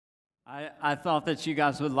I thought that you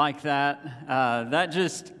guys would like that. That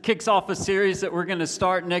just kicks off a series that we're going to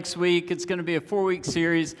start next week. It's going to be a 4-week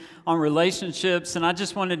series on relationships, and I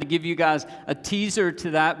just wanted to give you guys a teaser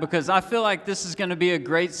to that because I feel like this is going to be a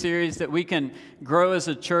great series that we can grow as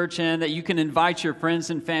a church in, that you can invite your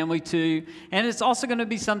friends and family to, and it's also going to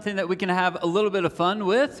be something that we can have a little bit of fun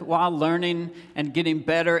with while learning and getting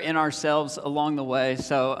better in ourselves along the way.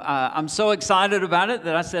 So I'm so excited about it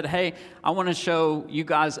that I said, hey, I want to show you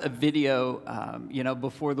guys a video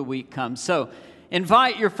before the week comes. So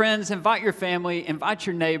invite your friends, invite your family, invite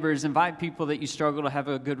your neighbors, invite people that you struggle to have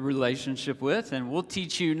a good relationship with, and we'll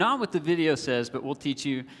teach you not what the video says, but we'll teach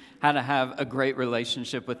you how to have a great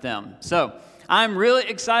relationship with them. So I'm really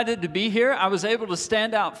excited to be here. I was able to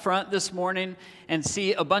stand out front this morning and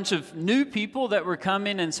see a bunch of new people that were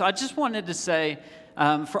coming, and so I just wanted to say,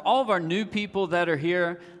 for all of our new people that are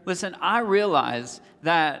here, listen, I realize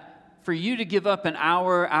that for you to give up an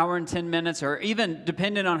hour and 10 minutes, or even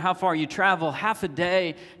depending on how far you travel, half a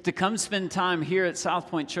day to come spend time here at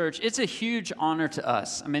Southpoint Church, it's a huge honor to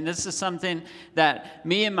us. I mean, this is something that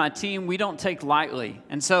me and my team, we don't take lightly.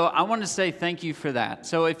 And so I want to say thank you for that.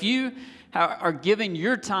 So if you are giving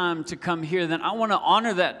your time to come here, then I want to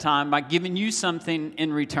honor that time by giving you something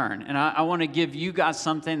in return. And I want to give you guys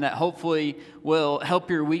something that hopefully will help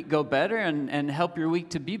your week go better and help your week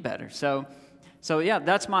to be better. So yeah,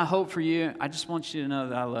 that's my hope for you. I just want you to know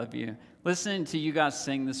that I love you. Listening to you guys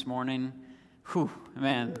sing this morning, whew,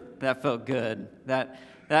 man, that felt good.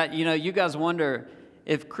 That you guys wonder,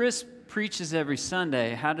 if Chris preaches every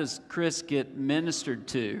Sunday, how does Chris get ministered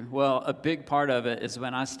to? Well, a big part of it is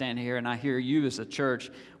when I stand here and I hear you as a church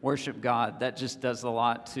worship God. That just does a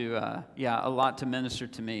lot to minister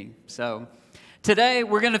to me. So today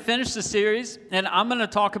we're going to finish the series, and I'm going to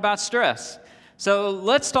talk about stress. So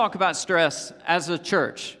let's talk about stress as a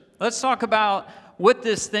church. Let's talk about what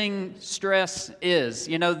this thing stress is.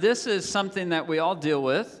 You know, this is something that we all deal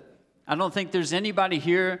with. I don't think there's anybody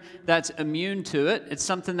here that's immune to it. It's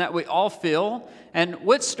something that we all feel. And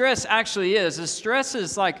what stress actually is stress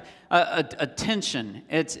is like a tension.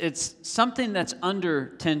 It's something that's under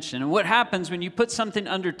tension. And what happens when you put something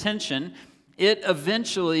under tension, it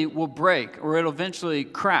eventually will break or it'll eventually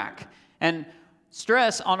crack. And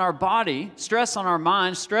stress on our body, stress on our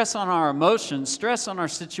mind, stress on our emotions, stress on our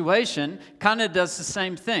situation kind of does the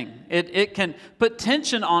same thing. It can put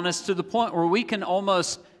tension on us to the point where we can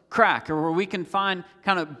almost crack, or where we can find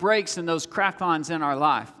kind of breaks in those crack lines in our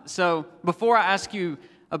life. So before I ask you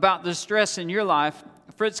about the stress in your life,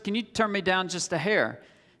 Fritz, can you turn me down just a hair?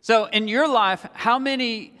 So in your life,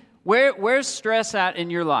 where's stress at in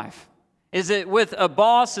your life? Is it with a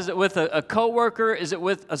boss? Is it with a coworker? Is it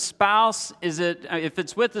with a spouse? If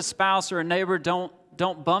it's with a spouse or a neighbor, don't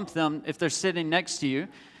bump them if they're sitting next to you.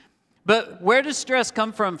 But where does stress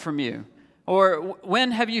come from you? Or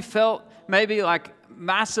when have you felt maybe like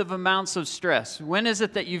massive amounts of stress? When is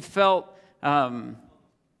it that you've felt an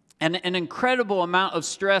incredible amount of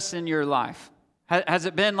stress in your life? Has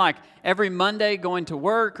it been like every Monday going to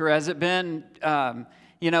work, or has it been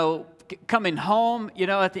coming home,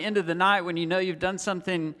 at the end of the night when you've done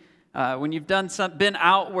something, when you've been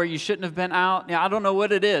out where you shouldn't have been out? I don't know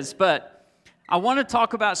what it is, but I want to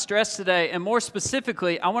talk about stress today, and more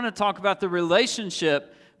specifically, I want to talk about the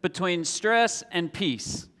relationship between stress and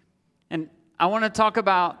peace. And I want to talk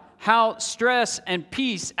about how stress and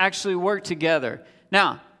peace actually work together.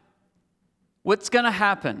 Now, what's going to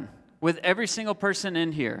happen with every single person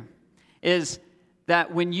in here is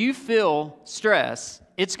that when you feel stress,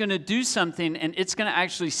 it's going to do something, and it's going to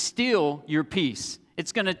actually steal your peace.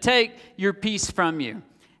 It's going to take your peace from you.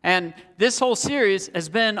 And this whole series has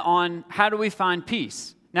been on how do we find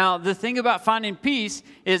peace. Now, the thing about finding peace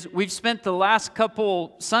is we've spent the last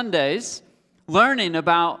couple Sundays learning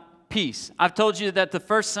about peace. I've told you that the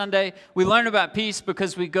first Sunday we learn about peace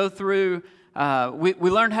because we go through, we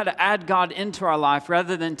learn how to add God into our life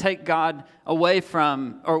rather than take God away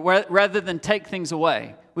from, or rather than take things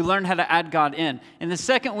away. We learn how to add God in. In the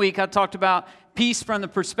second week, I talked about peace from the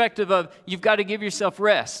perspective of you've got to give yourself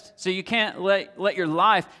rest. So you can't let your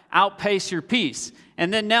life outpace your peace.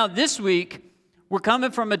 And then now this week, we're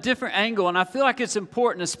coming from a different angle, and I feel like it's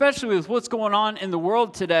important, especially with what's going on in the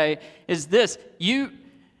world today, is this.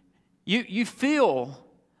 You feel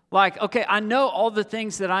like, okay, I know all the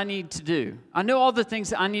things that I need to do. I know all the things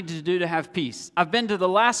that I need to do to have peace. I've been to the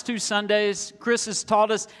last 2 Sundays. Chris has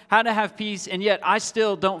taught us how to have peace, and yet I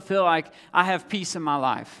still don't feel like I have peace in my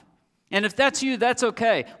life. And if that's you, that's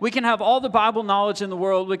okay. We can have all the Bible knowledge in the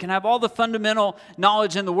world. We can have all the fundamental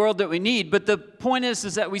knowledge in the world that we need. But the point is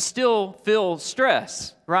that we still feel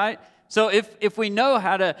stress, right? So if we know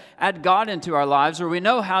how to add God into our lives, or we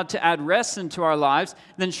know how to add rest into our lives,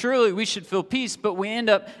 then surely we should feel peace, but we end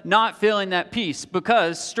up not feeling that peace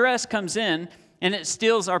because stress comes in and it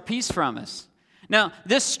steals our peace from us. Now,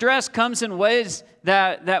 this stress comes in ways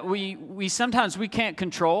that we sometimes we can't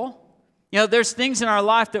control. You know, there's things in our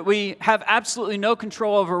life that we have absolutely no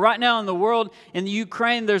control over. Right now in the world, in the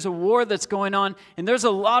Ukraine, there's a war that's going on, and there's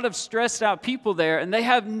a lot of stressed out people there, and they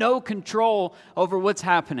have no control over what's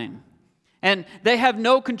happening. And they have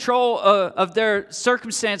no control of their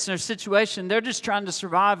circumstance and their situation. They're just trying to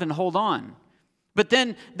survive and hold on. But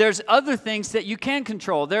then there's other things that you can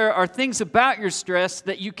control. There are things about your stress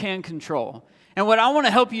that you can control. And what I want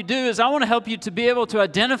to help you do is I want to help you to be able to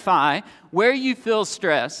identify where you feel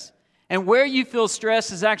stress, and where you feel stress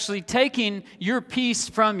is actually taking your peace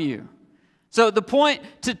from you. So the point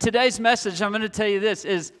to today's message, I'm going to tell you this,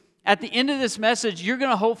 is at the end of this message, you're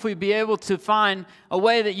going to hopefully be able to find a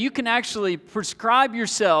way that you can actually prescribe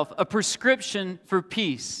yourself a prescription for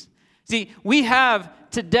peace. See, we have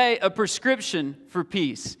today a prescription for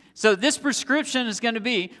peace. So this prescription is going to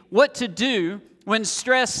be what to do when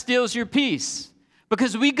stress steals your peace.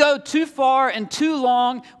 Because we go too far and too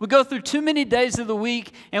long, we go through too many days of the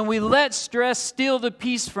week, and we let stress steal the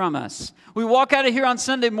peace from us. We walk out of here on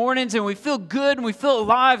Sunday mornings, and we feel good, and we feel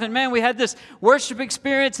alive, and man, we had this worship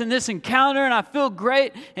experience and this encounter, and I feel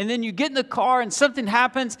great, and then you get in the car, and something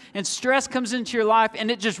happens, and stress comes into your life, and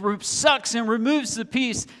it just sucks and removes the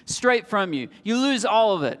peace straight from you. You lose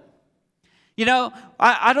all of it. You know,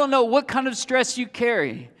 I don't know what kind of stress you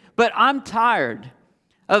carry, but I'm tired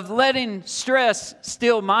of letting stress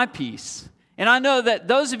steal my peace. And I know that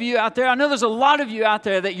those of you out there, I know there's a lot of you out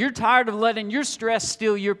there that you're tired of letting your stress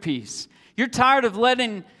steal your peace. You're tired of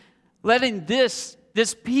letting this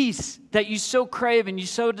peace that you so crave and you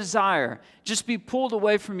so desire just be pulled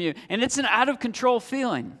away from you. And it's an out of control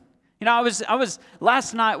feeling. You know, I was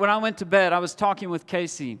last night when I went to bed, I was talking with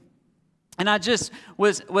Casey, and I just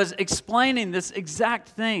was explaining this exact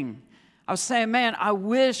thing. I was saying, man, I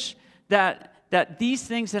wish that these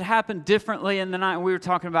things had happened differently in the night. We were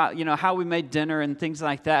talking about, you know, how we made dinner and things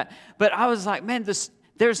like that. But I was like, man,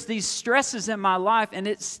 there's these stresses in my life, and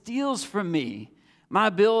it steals from me my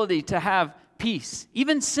ability to have peace,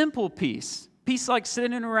 even simple peace. Peace like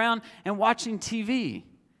sitting around and watching TV.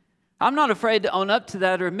 I'm not afraid to own up to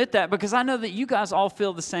that or admit that because I know that you guys all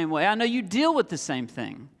feel the same way. I know you deal with the same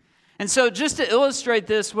thing. And so just to illustrate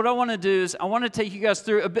this, what I want to do is I want to take you guys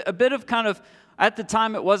through a bit of kind of, at the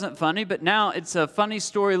time it wasn't funny, but now it's a funny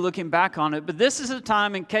story looking back on it. But this is a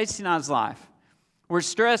time in Casey and I's life where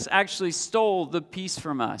stress actually stole the peace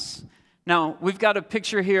from us. Now, we've got a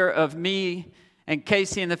picture here of me and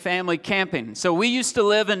Casey and the family camping. So we used to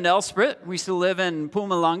live in Nelspruit. We used to live in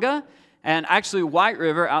Pumalanga and actually White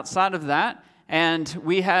River outside of that. And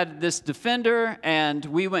we had this Defender, and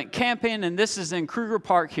we went camping, and this is in Kruger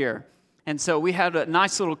Park here. And so we had a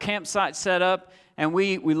nice little campsite set up, and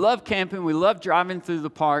we love camping. We love driving through the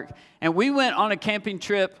park. And we went on a camping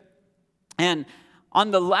trip, and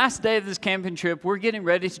on the last day of this camping trip, we're getting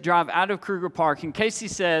ready to drive out of Kruger Park, and Casey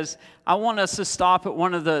says, I want us to stop at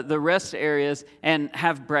one of the rest areas and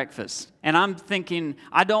have breakfast. And I'm thinking,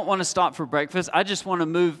 I don't want to stop for breakfast. I just want to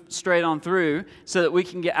move straight on through so that we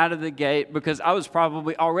can get out of the gate because I was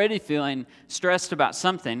probably already feeling stressed about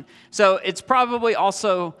something. So it's probably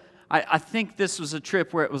also, I think this was a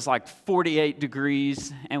trip where it was like 48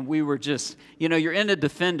 degrees and we were just, you know, you're in a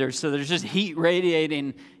Defender, so there's just heat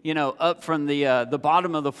radiating, you know, up from the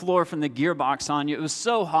bottom of the floor from the gearbox on you. It was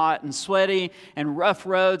so hot and sweaty and rough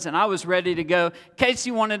roads, and I was ready to go. Casey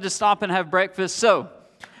wanted to stop and have breakfast, so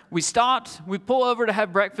we stopped. We pull over to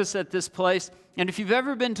have breakfast at this place, and if you've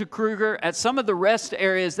ever been to Kruger, at some of the rest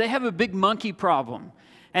areas, they have a big monkey problem.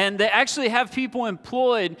 And they actually have people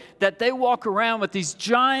employed that they walk around with these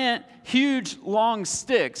giant, huge, long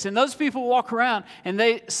sticks. And those people walk around and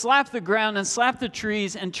they slap the ground and slap the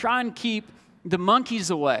trees and try and keep the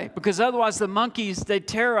monkeys away. Because otherwise the monkeys, they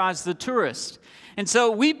terrorize the tourists. And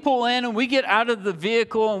so we pull in and we get out of the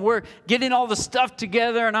vehicle and we're getting all the stuff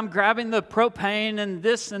together, and I'm grabbing the propane and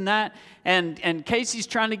this and that. And Casey's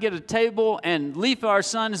trying to get a table, and Leaf, our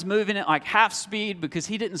son, is moving at like half speed because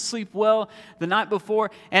he didn't sleep well the night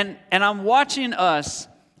before. And I'm watching us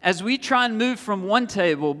as we try and move from one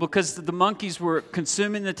table because the monkeys were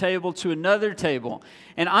consuming the table to another table.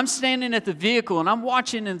 And I'm standing at the vehicle and I'm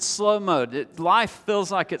watching in slow mode. Life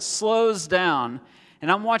feels like it slows down.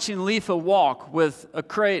 And I'm watching Leafa walk with a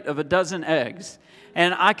crate of a dozen eggs.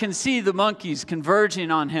 And I can see the monkeys converging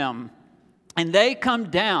on him. And they come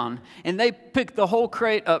down and they pick the whole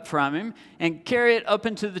crate up from him and carry it up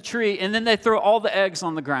into the tree. And then they throw all the eggs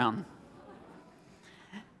on the ground.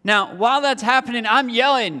 Now, while that's happening, I'm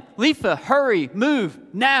yelling, Lefa, hurry, move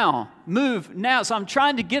now, move now. So I'm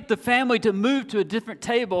trying to get the family to move to a different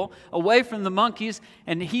table away from the monkeys,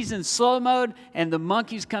 and he's in slow mode, and the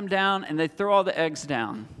monkeys come down, and they throw all the eggs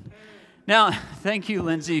down. Now, thank you,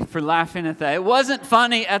 Lindsay, for laughing at that. It wasn't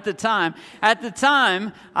funny at the time. At the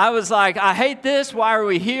time, I was like, I hate this. Why are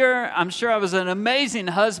we here? I'm sure I was an amazing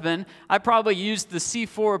husband. I probably used the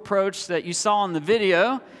C4 approach that you saw in the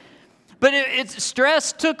video. But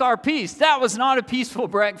stress took our peace. That was not a peaceful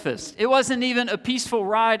breakfast. It wasn't even a peaceful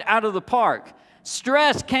ride out of the park.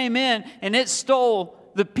 Stress came in and it stole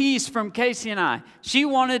the peace from Casey and I. She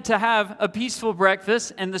wanted to have a peaceful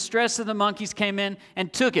breakfast, and the stress of the monkeys came in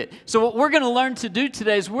and took it. So what we're going to learn to do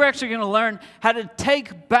today is we're actually going to learn how to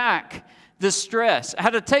take back the stress, how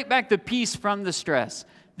to take back the peace from the stress.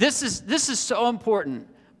 This is so important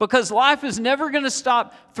because life is never going to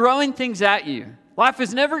stop throwing things at you. Life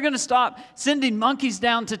is never going to stop sending monkeys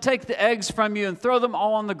down to take the eggs from you and throw them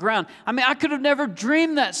all on the ground. I mean, I could have never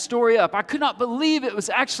dreamed that story up. I could not believe it was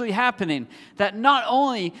actually happening. That not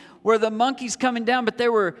only were the monkeys coming down, but they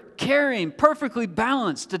were carrying perfectly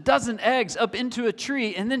balanced a dozen eggs up into a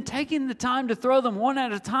tree and then taking the time to throw them one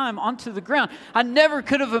at a time onto the ground. I never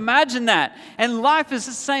could have imagined that. And life is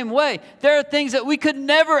the same way. There are things that we could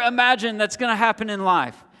never imagine that's going to happen in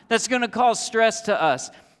life, that's going to cause stress to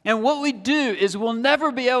us. And what we do is we'll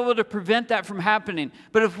never be able to prevent that from happening.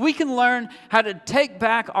 But if we can learn how to take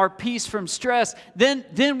back our peace from stress, then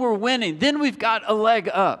we're winning. Then we've got a leg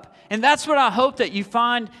up. And that's what I hope that you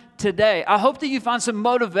find today. I hope that you find some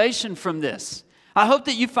motivation from this. I hope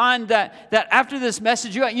that you find that after this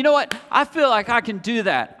message, you know what? I feel like I can do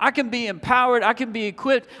that. I can be empowered. I can be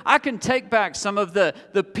equipped. I can take back some of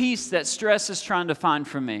the peace that stress is trying to find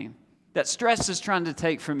from me, that stress is trying to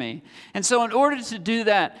take from me. And so in order to do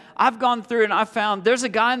that, I've gone through and I've found there's a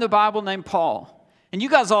guy in the Bible named Paul. And you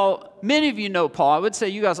guys many of you know Paul. I would say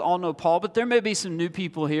you guys all know Paul, but there may be some new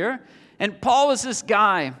people here. And Paul was this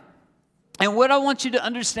guy. And what I want you to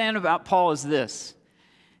understand about Paul is this,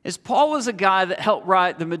 is Paul was a guy that helped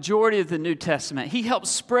write the majority of the New Testament. He helped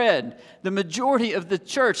spread the majority of the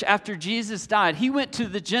church after Jesus died. He went to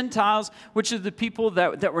the Gentiles, which are the people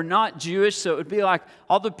that were not Jewish. So it would be like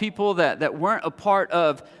all the people that weren't a part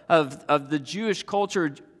of the Jewish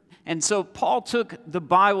culture. And so Paul took the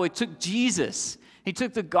Bible, he took Jesus. He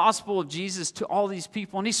took the gospel of Jesus to all these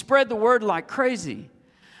people, and he spread the word like crazy.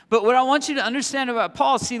 But what I want you to understand about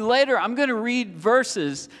Paul, see, later I'm going to read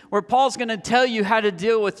verses where Paul's going to tell you how to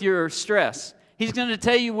deal with your stress. He's going to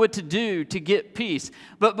tell you what to do to get peace.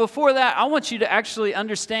 But before that, I want you to actually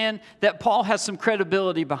understand that Paul has some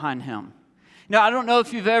credibility behind him. Now, I don't know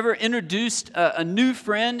if you've ever introduced a new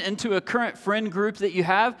friend into a current friend group that you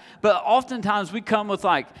have, but oftentimes we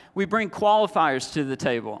bring qualifiers to the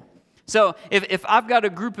table. So if I've got a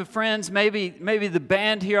group of friends, maybe the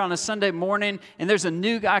band here on a Sunday morning, and there's a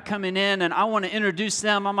new guy coming in, and I want to introduce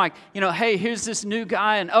them, I'm like, hey, here's this new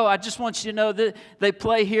guy, and I just want you to know that they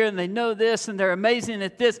play here, and they know this, and they're amazing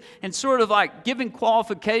at this, and sort of like giving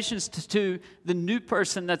qualifications to the new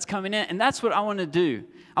person that's coming in, and that's what I want to do.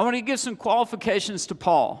 I want to give some qualifications to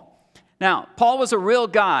Paul. Now, Paul was a real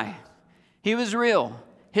guy. He was real.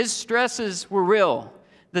 His stresses were real.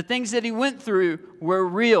 The things that he went through were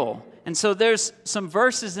real. And so there's some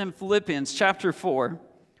verses in Philippians chapter 4,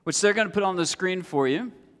 which they're going to put on the screen for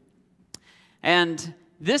you. And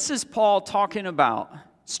this is Paul talking about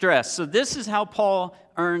stress. So this is how Paul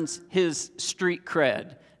earns his street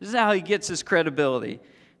cred. This is how he gets his credibility.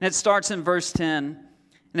 And it starts in verse 10.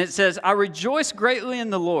 And it says, I rejoice greatly in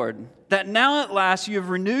the Lord, that now at last you have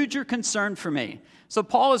renewed your concern for me. So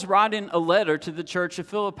Paul is writing a letter to the church of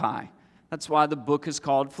Philippi. That's why the book is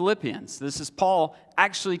called Philippians. This is Paul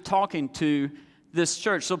actually talking to this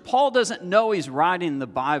church. So Paul doesn't know he's writing the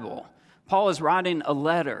Bible. Paul is writing a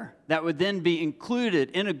letter that would then be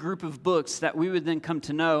included in a group of books that we would then come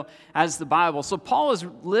to know as the Bible. So Paul is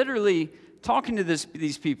literally talking to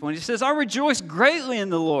these people. And he says, I rejoice greatly in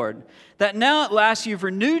the Lord, that now at last you've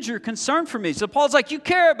renewed your concern for me. So Paul's like, you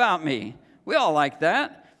care about me. We all like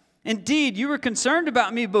that. Indeed, you were concerned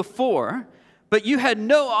about me before, but you had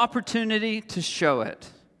no opportunity to show it.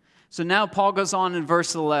 So now Paul goes on in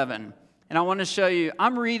verse 11. And I want to show you,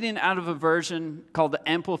 I'm reading out of a version called the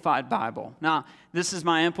Amplified Bible. Now, this is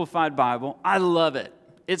my Amplified Bible. I love it.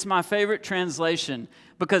 It's my favorite translation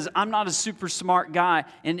because I'm not a super smart guy,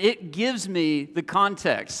 and it gives me the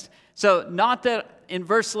context. So not that, in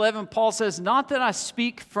verse 11, Paul says, not that I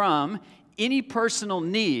speak from any personal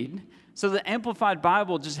need. So the Amplified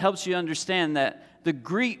Bible just helps you understand that the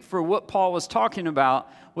Greek for what Paul was talking about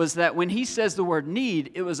was that when he says the word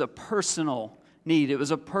need, it was a personal need. It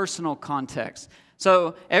was a personal context.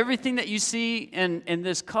 So everything that you see in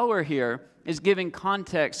this color here is giving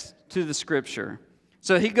context to the Scripture.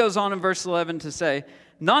 So he goes on in verse 11 to say,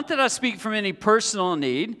 not that I speak from any personal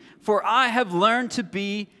need, for I have learned to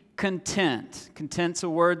be content. Content's a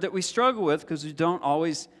word that we struggle with because we don't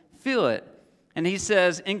always feel it. And he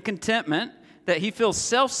says, in contentment, that he feels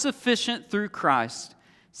self-sufficient through Christ,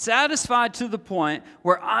 satisfied to the point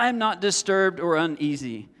where I am not disturbed or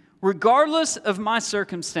uneasy, regardless of my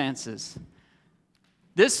circumstances.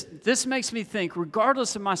 This makes me think,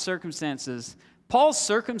 regardless of my circumstances, Paul's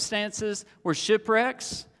circumstances were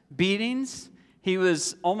shipwrecks, beatings. He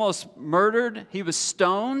was almost murdered. He was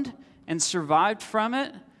stoned and survived from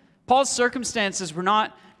it. Paul's circumstances were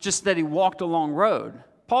not just that he walked a long road.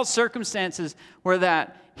 Paul's circumstances were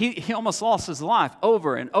that he almost lost his life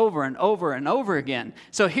over and over and over and over again.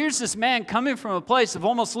 So here's this man coming from a place of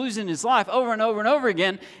almost losing his life over and over and over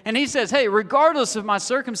again. And he says, hey, regardless of my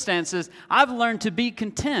circumstances, I've learned to be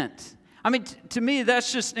content. I mean, to me,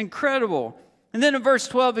 that's just incredible. And then in verse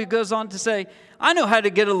 12, he goes on to say, I know how to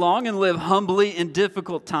get along and live humbly in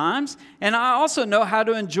difficult times. And I also know how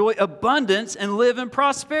to enjoy abundance and live in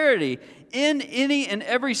prosperity. In any and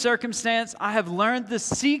every circumstance, I have learned the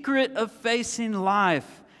secret of facing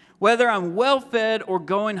life. Whether I'm well-fed or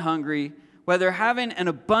going hungry, whether having an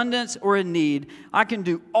abundance or a need, I can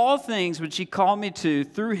do all things which he called me to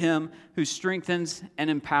through him who strengthens and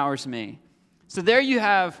empowers me. So there you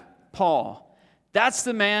have Paul. That's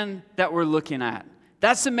the man that we're looking at.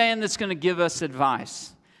 That's the man that's going to give us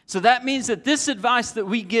advice. So that means that this advice that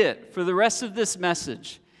we get for the rest of this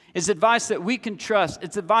message is advice that we can trust.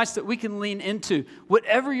 It's advice that we can lean into.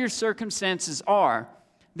 Whatever your circumstances are,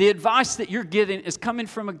 the advice that you're getting is coming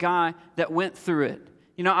from a guy that went through it.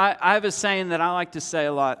 You know, I have a saying that I like to say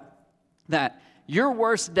a lot, that your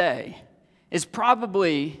worst day is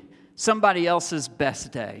probably somebody else's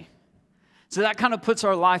best day. So that kind of puts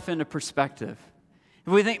our life into perspective.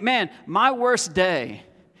 If we think, man, my worst day,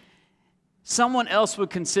 someone else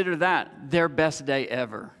would consider that their best day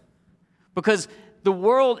ever. Because the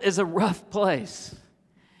world is a rough place.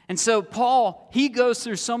 And so Paul, he goes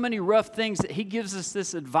through so many rough things that he gives us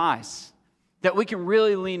this advice that we can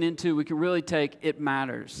really lean into, we can really take. It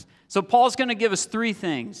matters. So Paul's going to give us three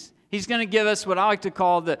things. He's going to give us what I like to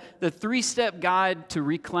call the three-step guide to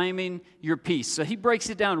reclaiming your peace. So he breaks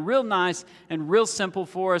it down real nice and real simple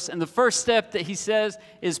for us. And the first step that he says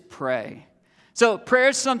is pray. So prayer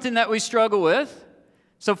is something that we struggle with.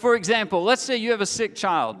 So for example, let's say you have a sick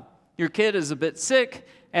child. Your kid is a bit sick,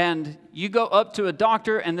 and you go up to a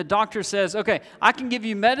doctor, and the doctor says, okay, I can give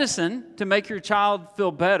you medicine to make your child feel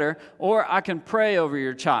better, or I can pray over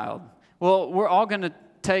your child. Well, we're all going to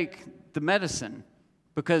take the medicine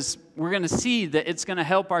because we're going to see that it's going to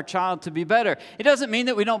help our child to be better. It doesn't mean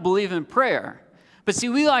that we don't believe in prayer. But see,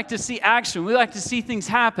 we like to see action. We like to see things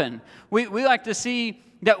happen. We like to see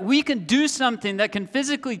that we can do something that can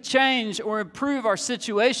physically change or improve our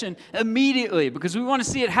situation immediately because we want to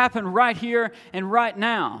see it happen right here and right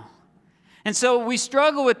now. And so we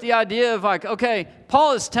struggle with the idea of like, okay,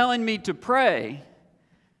 Paul is telling me to pray.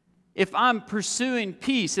 If I'm pursuing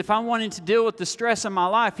peace, if I'm wanting to deal with the stress in my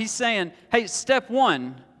life, he's saying, hey, step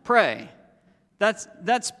one, pray. That's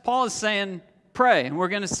Paul is saying, pray. And we're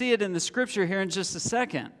going to see it in the scripture here in just a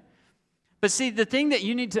second. But see, the thing that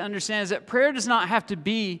you need to understand is that prayer does not have to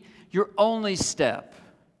be your only step.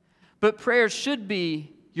 But prayer should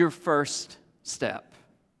be your first step.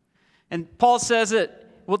 And Paul says it.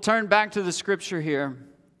 We'll turn back to the scripture here.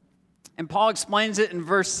 And Paul explains it in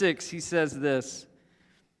verse 6. He says this.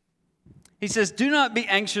 He says, do not be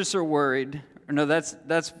anxious or worried. Or no,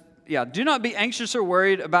 do not be anxious or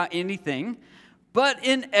worried about anything, but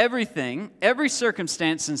in everything, every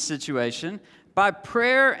circumstance and situation, by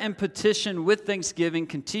prayer and petition with thanksgiving,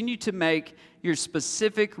 continue to make your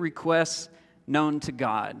specific requests known to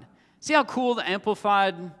God. See how cool the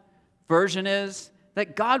Amplified version is?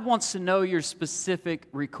 That God wants to know your specific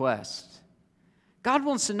request. God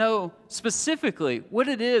wants to know specifically what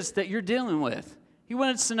it is that you're dealing with. He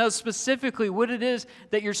wants to know specifically what it is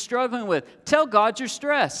that you're struggling with. Tell God your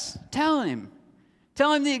stress. Tell Him.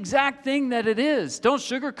 Tell Him the exact thing that it is. Don't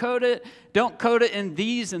sugarcoat it. Don't code it in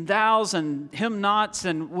these and thous and him nots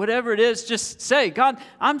and whatever it is. Just say, God,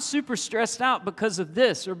 I'm super stressed out because of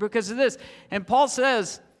this or because of this. And Paul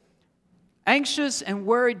says, anxious and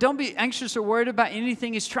worried. Don't be anxious or worried about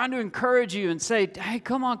anything. He's trying to encourage you and say, hey,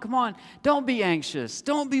 come on. Don't be anxious.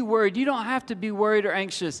 Don't be worried. You don't have to be worried or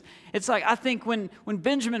anxious. It's like, I think when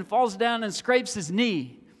Benjamin falls down and scrapes his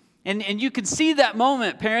knee, and you can see that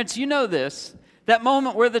moment, parents, you know this, that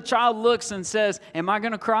moment where the child looks and says, am I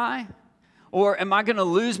going to cry? Or am I going to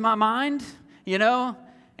lose my mind? You know?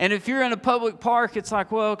 And if you're in a public park, it's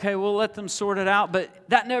like, well, okay, we'll let them sort it out. But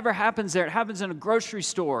that never happens there. It happens in a grocery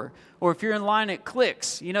store. Or if you're in line at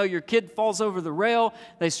Clicks, you know, your kid falls over the rail,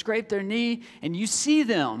 they scrape their knee, and you see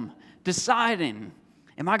them deciding,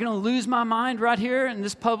 am I going to lose my mind right here in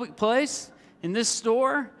this public place, in this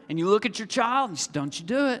store? And you look at your child and you say, don't you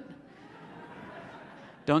do it.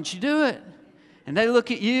 Don't you do it. And they look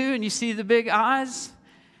at you and you see the big eyes.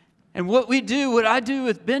 And what I do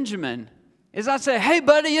with Benjamin is I say, hey,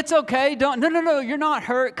 buddy, it's okay. No, you're not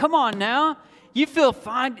hurt. Come on now. You feel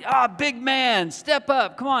fine. Big man, step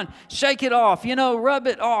up. Come on, shake it off. You know, rub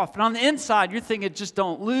it off. And on the inside, you're thinking, just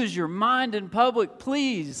don't lose your mind in public,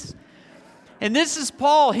 please. And this is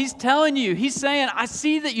Paul. He's telling you, he's saying, I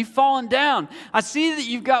see that you've fallen down. I see that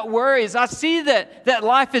you've got worries. I see that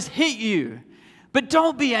life has hit you. But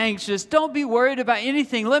don't be anxious. Don't be worried about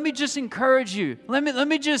anything. Let me just encourage you. Let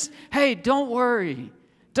me just, hey, don't worry.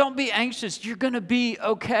 Don't be anxious. You're going to be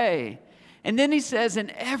okay. And then he says,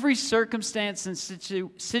 in every circumstance and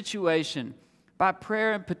situation, by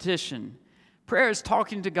prayer and petition. Prayer is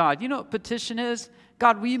talking to God. You know what petition is?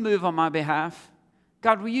 God, will you move on my behalf?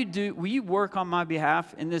 God, will you work on my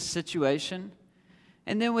behalf in this situation?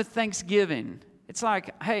 And then with thanksgiving, it's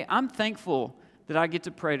like, hey, I'm thankful that I get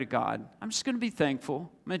to pray to God. I'm just going to be thankful.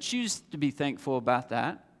 I'm going to choose to be thankful about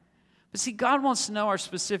that. But see, God wants to know our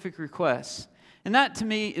specific requests. And that, to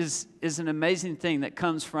me, is an amazing thing that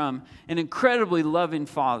comes from an incredibly loving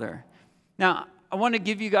Father. Now, I want to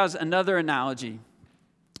give you guys another analogy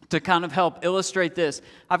to kind of help illustrate this.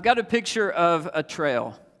 I've got a picture of a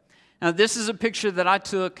trail. Now, this is a picture that I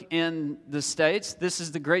took in the States. This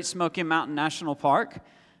is the Great Smoky Mountain National Park.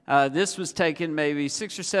 This was taken maybe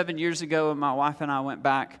 6 or 7 years ago when my wife and I went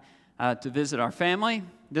back to visit our family.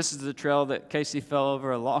 This is the trail that Casey fell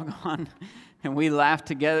over a log on. And we laughed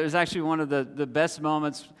together. It was actually one of the best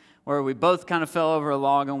moments where we both kind of fell over a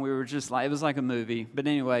log and we were just like, it was like a movie. But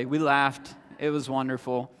anyway, we laughed. It was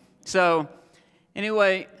wonderful. So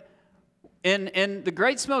anyway, in the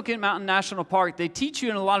Great Smoky Mountain National Park, they teach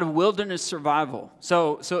you in a lot of wilderness survival.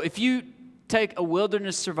 So if you take a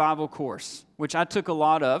wilderness survival course, which I took a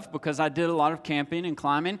lot of because I did a lot of camping and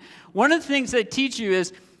climbing, one of the things they teach you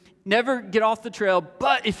is never get off the trail.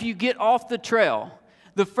 But if you get off the trail,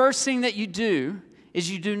 the first thing that you do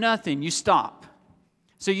is you do nothing. You stop.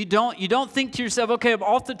 So you don't think to yourself, okay, I'm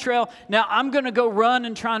off the trail. Now I'm going to go run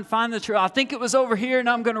and try and find the trail. I think it was over here, and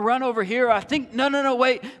I'm going to run over here. I think, no,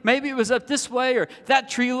 wait, maybe it was up this way, or that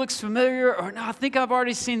tree looks familiar, or no, I think I've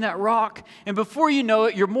already seen that rock. And before you know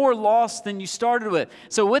it, you're more lost than you started with.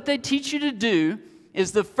 So what they teach you to do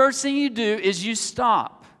is the first thing you do is you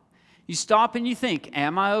stop. You stop and you think,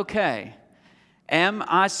 am I okay? Am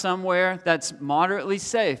I somewhere that's moderately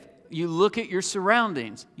safe? You look at your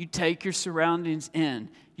surroundings. You take your surroundings in.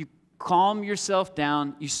 You calm yourself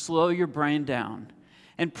down. You slow your brain down.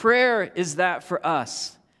 And prayer is that for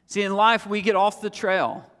us. See, in life, we get off the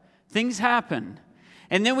trail. Things happen.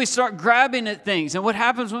 And then we start grabbing at things. And what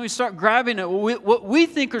happens when we start grabbing at what we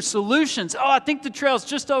think are solutions? Oh, I think the trail's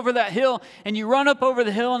just over that hill. And you run up over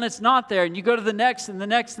the hill and it's not there. And you go to the next and the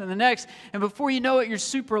next and the next. And before you know it, you're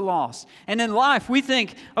super lost. And in life, we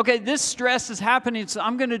think, okay, this stress is happening, so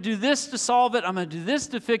I'm going to do this to solve it. I'm going to do this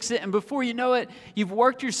to fix it. And before you know it, you've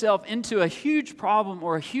worked yourself into a huge problem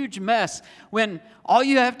or a huge mess when all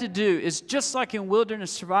you have to do is, just like in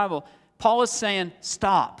wilderness survival, Paul is saying,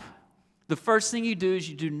 stop. The first thing you do is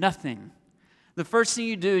you do nothing. The first thing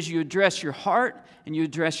you do is you address your heart and you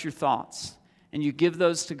address your thoughts. And you give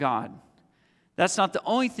those to God. That's not the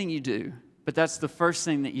only thing you do, but that's the first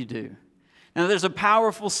thing that you do. Now, there's a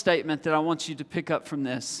powerful statement that I want you to pick up from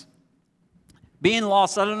this. Being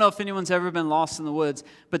lost, I don't know if anyone's ever been lost in the woods,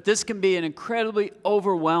 but this can be an incredibly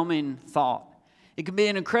overwhelming thought. It can be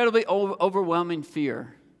an incredibly overwhelming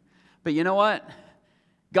fear. But you know what?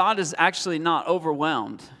 God is actually not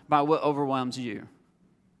overwhelmed by what overwhelms you.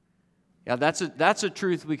 Yeah, that's a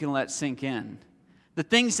truth we can let sink in. The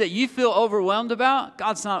things that you feel overwhelmed about,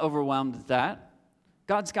 God's not overwhelmed at that.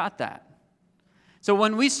 God's got that. So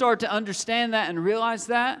when we start to understand that and realize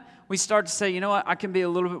that, we start to say, you know what, I can be a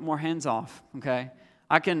little bit more hands-off, okay?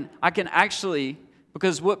 I can actually,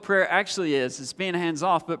 because what prayer actually is being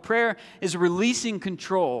hands-off, but prayer is releasing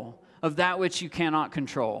control of that which you cannot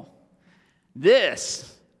control.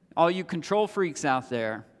 This, all you control freaks out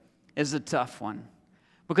there, is a tough one.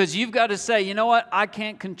 Because you've got to say, you know what, I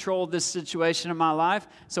can't control this situation in my life,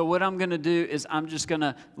 so what I'm going to do is I'm just going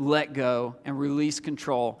to let go and release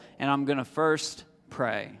control, and I'm going to first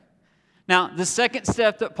pray. Now, the second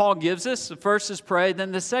step that Paul gives us, the first is pray,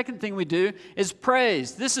 then the second thing we do is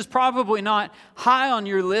praise. This is probably not high on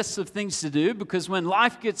your list of things to do, because when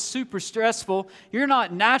life gets super stressful, you're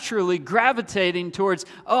not naturally gravitating towards,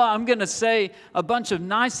 oh, I'm going to say a bunch of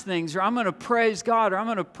nice things, or I'm going to praise God, or I'm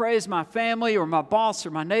going to praise my family, or my boss,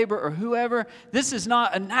 or my neighbor, or whoever. This is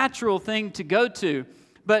not a natural thing to go to.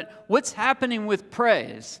 But what's happening with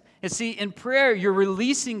praise? You see, in prayer, you're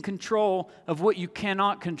releasing control of what you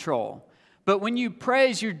cannot control. But when you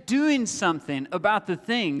praise, you're doing something about the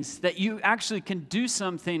things that you actually can do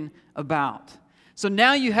something about. So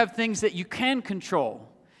now you have things that you can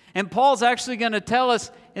control. And Paul's actually going to tell us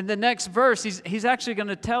in the next verse, he's actually going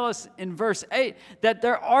to tell us in verse 8 that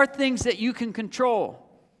there are things that you can control.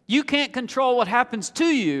 You can't control what happens to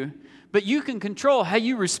you, but you can control how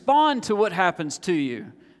you respond to what happens to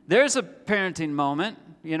you. There's a parenting moment,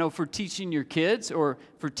 for teaching your kids or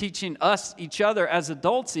for teaching us, each other as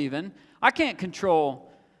adults even. I can't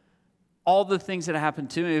control all the things that happen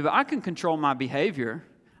to me, but I can control my behavior.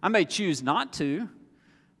 I may choose not to,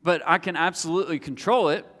 but I can absolutely control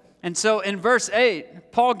it. And so in verse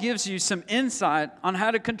 8, Paul gives you some insight on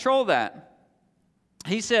how to control that.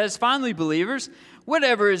 He says, finally, believers,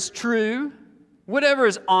 whatever is true, whatever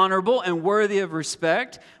is honorable and worthy of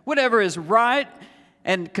respect, whatever is right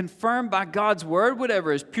and confirmed by God's word,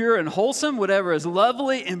 whatever is pure and wholesome, whatever is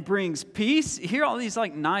lovely and brings peace. You hear all these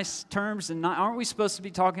nice terms, and aren't we supposed to be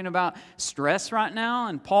talking about stress right now?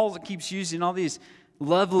 And Paul keeps using all these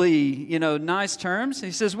lovely, nice terms.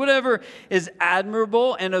 He says, whatever is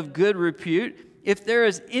admirable and of good repute, if there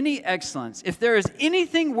is any excellence, if there is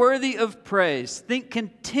anything worthy of praise, think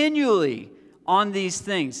continually on these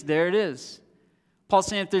things. There it is. Paul's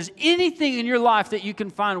saying if there's anything in your life that you can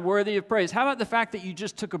find worthy of praise, how about the fact that you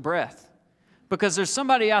just took a breath? Because there's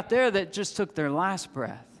somebody out there that just took their last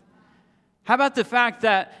breath. How about the fact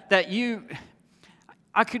that you,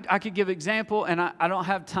 I could give example, and I don't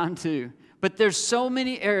have time to, but there's so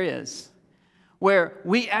many areas where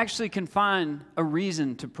we actually can find a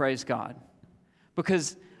reason to praise God.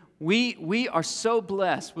 Because we are so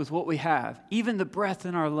blessed with what we have. Even the breath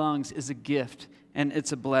in our lungs is a gift. And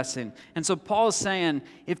it's a blessing. And so Paul is saying,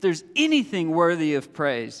 if there's anything worthy of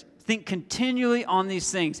praise, think continually on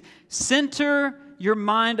these things. Center your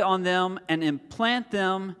mind on them and implant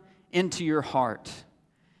them into your heart.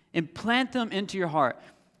 Implant them into your heart.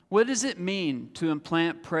 What does it mean to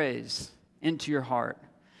implant praise into your heart?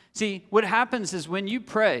 See, what happens is when you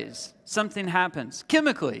praise, something happens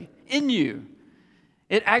chemically in you.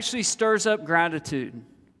 It actually stirs up gratitude.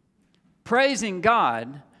 Praising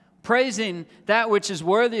God, praising that which is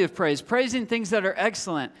worthy of praise, praising things that are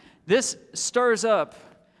excellent, this stirs up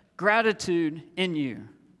gratitude in you.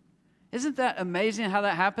 Isn't that amazing how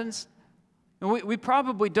that happens? We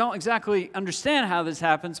probably don't exactly understand how this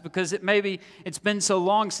happens because it's been so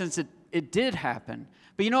long since it did happen.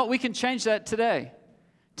 But you know what? We can change that today.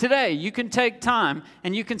 Today, you can take time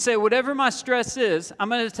and you can say, whatever my stress is, I'm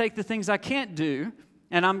going to take the things I can't do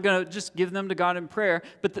and I'm going to just give them to God in prayer.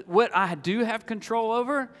 But what I do have control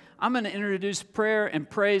over, I'm going to introduce prayer and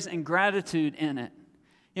praise and gratitude in it.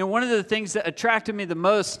 One of the things that attracted me the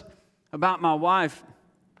most about my wife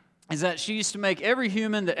is that she used to make every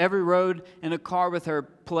human that ever rode in a car with her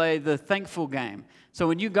play the thankful game. So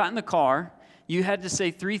when you got in the car, you had to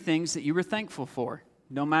say 3 things that you were thankful for,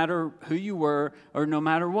 no matter who you were or no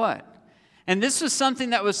matter what. And this was something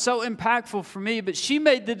that was so impactful for me, but she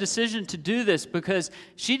made the decision to do this because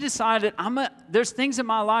she decided, there's things in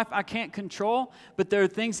my life I can't control, but there are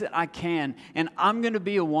things that I can. And I'm going to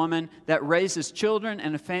be a woman that raises children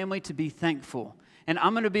and a family to be thankful. And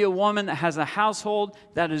I'm going to be a woman that has a household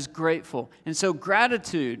that is grateful. And so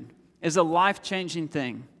gratitude is a life-changing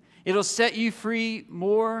thing. It'll set you free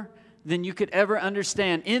more than you could ever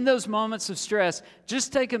understand. In those moments of stress,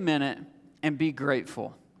 just take a minute and be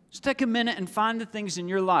grateful. Just take a minute and find the things in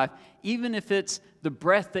your life, even if it's the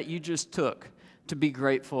breath that you just took, to be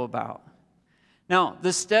grateful about. Now,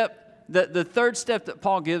 the third step that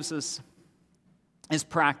Paul gives us is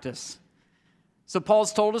practice. So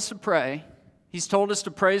Paul's told us to pray. He's told us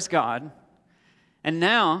to praise God. And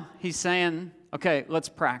now he's saying, okay, let's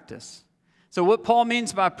practice. So what Paul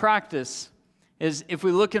means by practice is, if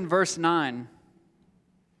we look in verse 9,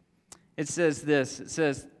 it says this. It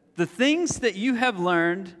says, the things that you have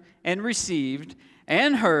learned and received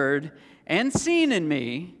and heard and seen in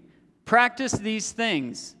me, practice these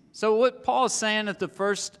things. So what Paul is saying at the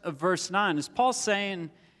first of verse 9 is Paul's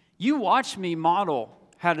saying, you watched me model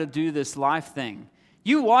how to do this life thing.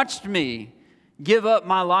 You watched me give up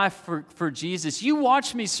my life for Jesus. You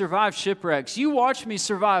watch me survive shipwrecks. You watch me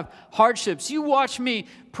survive hardships. You watch me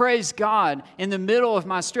praise God in the middle of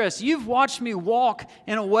my stress. You've watched me walk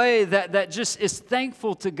in a way that just is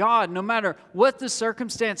thankful to God no matter what the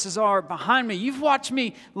circumstances are behind me. You've watched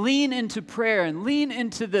me lean into prayer and lean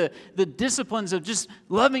into the disciplines of just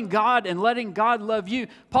loving God and letting God love you.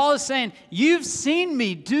 Paul is saying, you've seen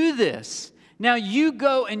me do this. Now you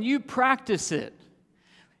go and you practice it.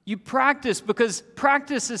 You practice, because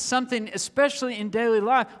practice is something, especially in daily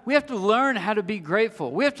life, we have to learn how to be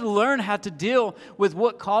grateful. We have to learn how to deal with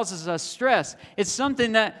what causes us stress. It's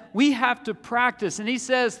something that we have to practice. And he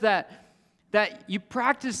says that you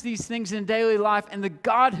practice these things in daily life, and the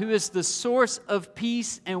God who is the source of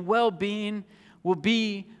peace and well-being will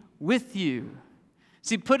be with you.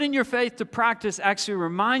 See, putting your faith to practice actually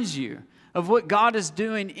reminds you of what God is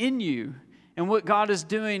doing in you and what God is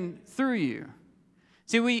doing through you.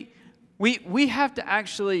 See, we have to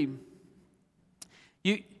actually,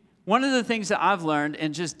 one of the things that I've learned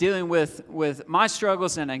in just dealing with my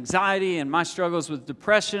struggles and anxiety and my struggles with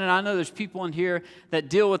depression, and I know there's people in here that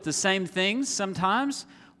deal with the same things sometimes,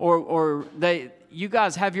 or you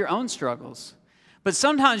guys have your own struggles. But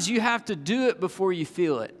sometimes you have to do it before you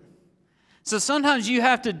feel it. So sometimes you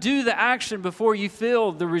have to do the action before you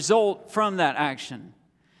feel the result from that action.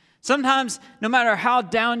 Sometimes, no matter how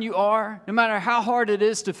down you are, no matter how hard it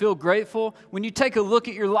is to feel grateful, when you take a look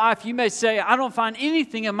at your life, you may say, I don't find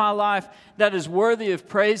anything in my life that is worthy of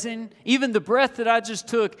praising. Even the breath that I just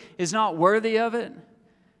took is not worthy of it.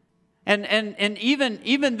 And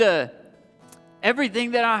even the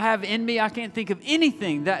everything that I have in me, I can't think of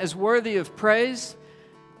anything that is worthy of praise.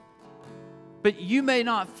 But you may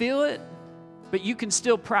not feel it, but you can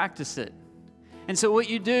still practice it. And so what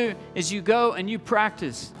you do is you go and you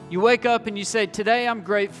practice. You wake up and you say, today I'm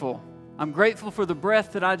grateful. I'm grateful for the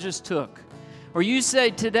breath that I just took. Or you say,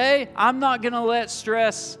 today I'm not going to let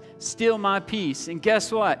stress steal my peace. And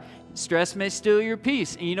guess what? Stress may steal your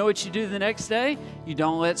peace. And you know what you do the next day? You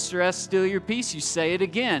don't let stress steal your peace. You say it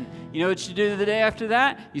again. You know what you do the day after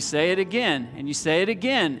that? You say it again. And you say it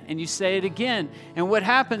again. And you say it again. And what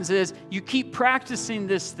happens is you keep practicing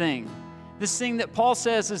this thing. This thing that Paul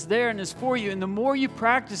says is there and is for you. And the more you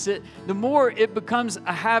practice it, the more it becomes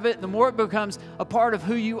a habit, the more it becomes a part of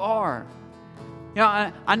who you are. You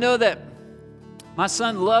know, I know that my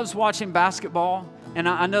son loves watching basketball, and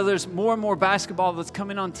I know there's more and more basketball that's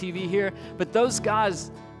coming on TV here, but those guys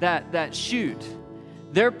that shoot,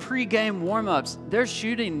 their pregame warm-ups, they're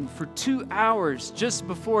shooting for 2 hours just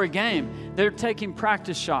before a game. They're taking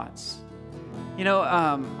practice shots. You know,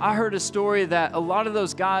 I heard a story that a lot of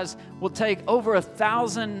those guys will take over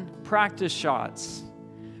 1,000 practice shots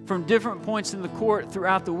from different points in the court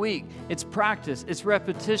throughout the week. It's practice. It's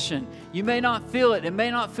repetition. You may not feel it. It may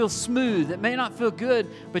not feel smooth. It may not feel good,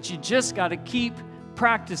 but you just got to keep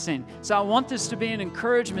practicing. So I want this to be an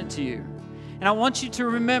encouragement to you. And I want you to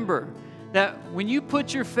remember that when you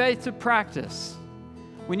put your faith to practice,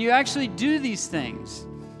 when you actually do these things,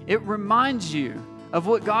 it reminds you of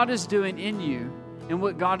what God is doing in you and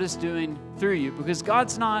what God is doing through you, because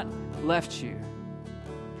God's not left you.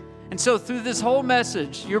 And so through this whole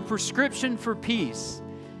message, your prescription for peace,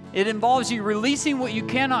 it involves you releasing what you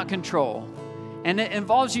cannot control, and it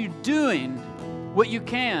involves you doing what you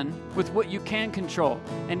can with what you can control.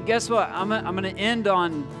 And guess what? I'm going to end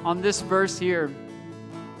on this verse here,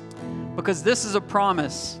 because this is a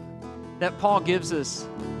promise that Paul gives us.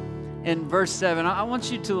 In verse 7, I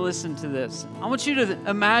want you to listen to this. I want you to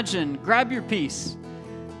imagine, grab your peace,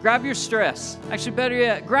 grab your stress. Actually, better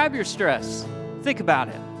yet, grab your stress. Think about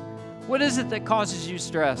it. What is it that causes you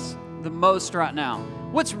stress the most right now?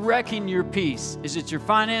 What's wrecking your peace? Is it your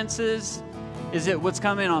finances? Is it what's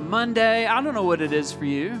coming on Monday? I don't know what it is for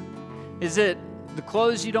you. Is it the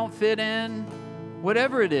clothes you don't fit in?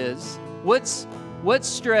 Whatever it is, what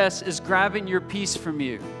stress is grabbing your peace from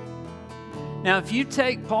you? Now, if you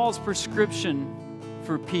take Paul's prescription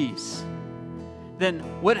for peace, then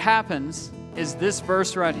what happens is this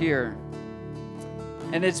verse right here.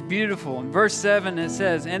 And it's beautiful. In verse 7, it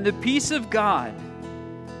says, and the peace of God.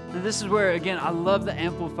 And this is where, again, I love the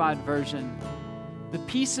Amplified Version. The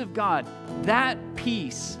peace of God, that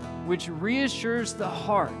peace which reassures the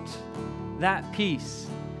heart, that peace.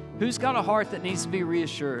 Who's got a heart that needs to be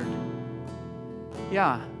reassured?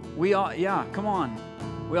 Yeah, come on.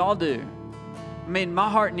 We all do. I mean, my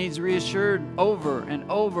heart needs reassured over and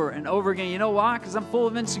over and over again. You know why? Because I'm full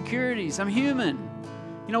of insecurities. I'm human.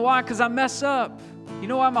 You know why? Because I mess up. You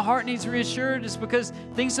know why my heart needs reassured? It's because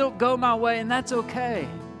things don't go my way, and that's okay.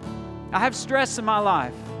 I have stress in my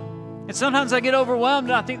life. And sometimes I get overwhelmed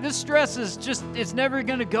and I think this stress is just, it's never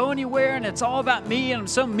going to go anywhere and it's all about me and I'm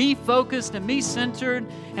so me-focused and me-centered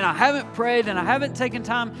and I haven't prayed and I haven't taken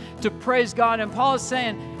time to praise God. And Paul is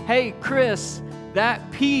saying, hey, Chris,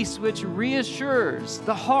 that peace which reassures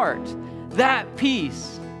the heart, that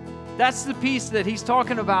peace, that's the peace that he's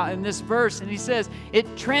talking about in this verse. And he says,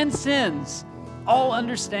 it transcends all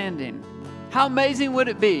understanding. How amazing would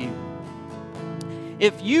it be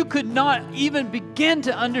if you could not even begin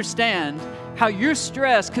to understand how your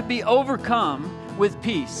stress could be overcome with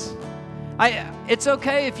peace? It's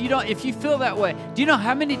okay if you feel that way. Do you know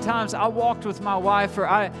how many times I walked with my wife or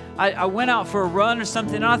I went out for a run or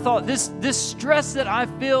something and I thought this stress that I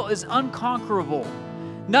feel is unconquerable.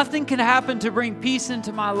 Nothing can happen to bring peace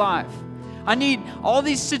into my life. I need all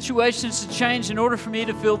these situations to change in order for me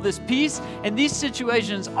to feel this peace, and these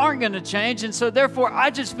situations aren't going to change, and so therefore I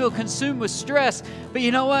just feel consumed with stress. But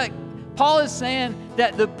you know what? Paul is saying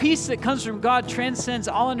that the peace that comes from God transcends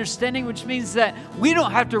all understanding, which means that we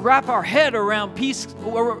don't have to wrap our head around peace,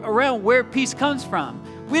 around where peace comes from.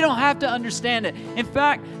 We don't have to understand it. In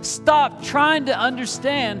fact, stop trying to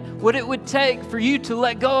understand what it would take for you to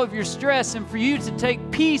let go of your stress and for you to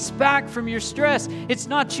take peace back from your stress. It's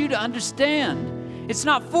not you to understand. It's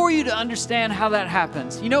not for you to understand how that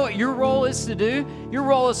happens. You know what your role is to do? Your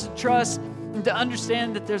role is to trust and to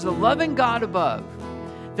understand that there's a loving God above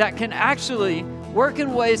that can actually work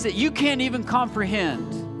in ways that you can't even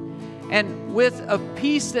comprehend. And with a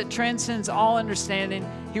peace that transcends all understanding,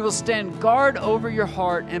 He will stand guard over your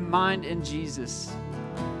heart and mind in Jesus.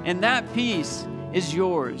 And that peace is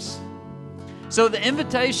yours. So the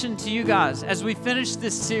invitation to you guys, as we finish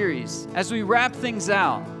this series, as we wrap things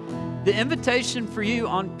out, the invitation for you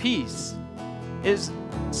on peace is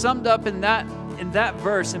summed up in that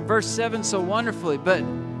verse, in verse 7 so wonderfully. But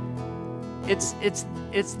it's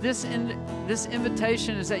this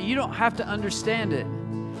invitation is that you don't have to understand it.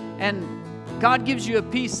 And God gives you a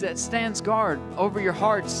peace that stands guard over your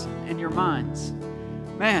hearts and your minds.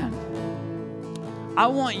 Man, I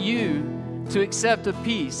want you to accept a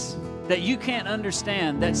peace that you can't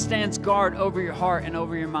understand that stands guard over your heart and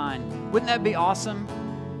over your mind. Wouldn't that be awesome?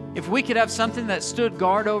 If we could have something that stood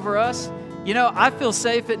guard over us. You know, I feel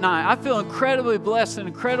safe at night. I feel incredibly blessed and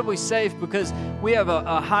incredibly safe because we have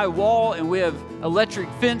a high wall and we have electric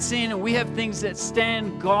fencing and we have things that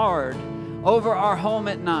stand guard over our home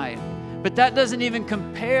at night. But that doesn't even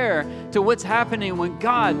compare to what's happening when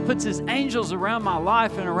God puts His angels around my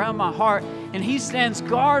life and around my heart, and He stands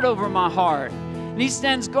guard over my heart, and He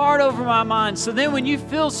stands guard over my mind. So then when you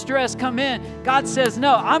feel stress come in, God says,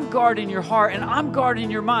 no, I'm guarding your heart and I'm guarding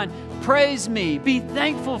your mind. Praise me, be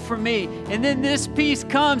thankful for me. And then this peace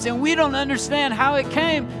comes, and we don't understand how it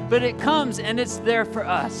came, but it comes and it's there for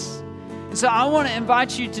us. And so I want to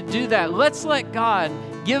invite you to do that. Let's let God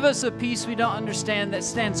give us a peace we don't understand that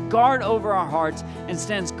stands guard over our hearts and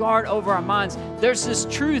stands guard over our minds. There's this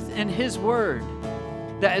truth in His Word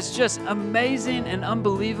that is just amazing and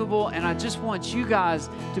unbelievable, and I just want you guys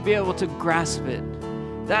to be able to grasp it.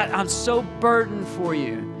 That I'm so burdened for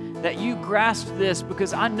you that you grasp this,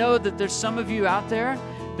 because I know that there's some of you out there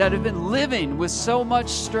that have been living with so much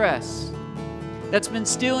stress that's been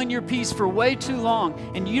stealing your peace for way too long,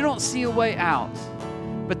 and you don't see a way out.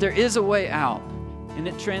 But there is a way out, and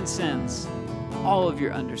it transcends all of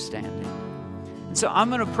your understanding. And so I'm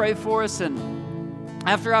going to pray for us, and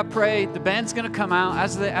after I pray, the band's going to come out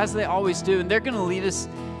as they always do, and they're going to lead us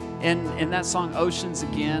in that song Oceans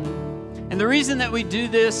again. And the reason that we do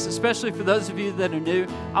this, especially for those of you that are new,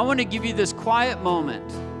 I want to give you this quiet moment,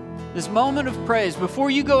 this moment of praise before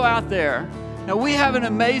you go out there. Now, we have an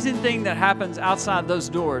amazing thing that happens outside those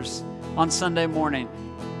doors on Sunday morning.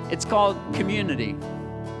 It's called community.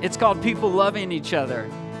 It's called people loving each other.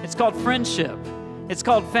 It's called friendship. It's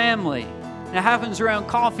called family. And it happens around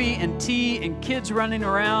coffee and tea and kids running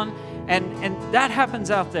around, and that happens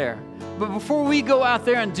out there. But before we go out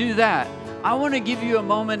there and do that, I want to give you a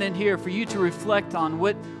moment in here for you to reflect on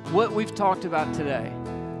what we've talked about today.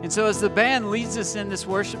 And so as the band leads us in this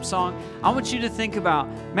worship song, I want you to think about,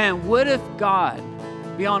 man, what if God,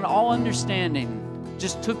 beyond all understanding,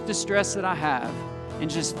 just took the stress that I have and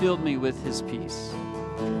just filled me with His peace?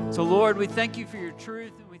 So Lord, we thank you for your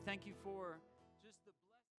truth.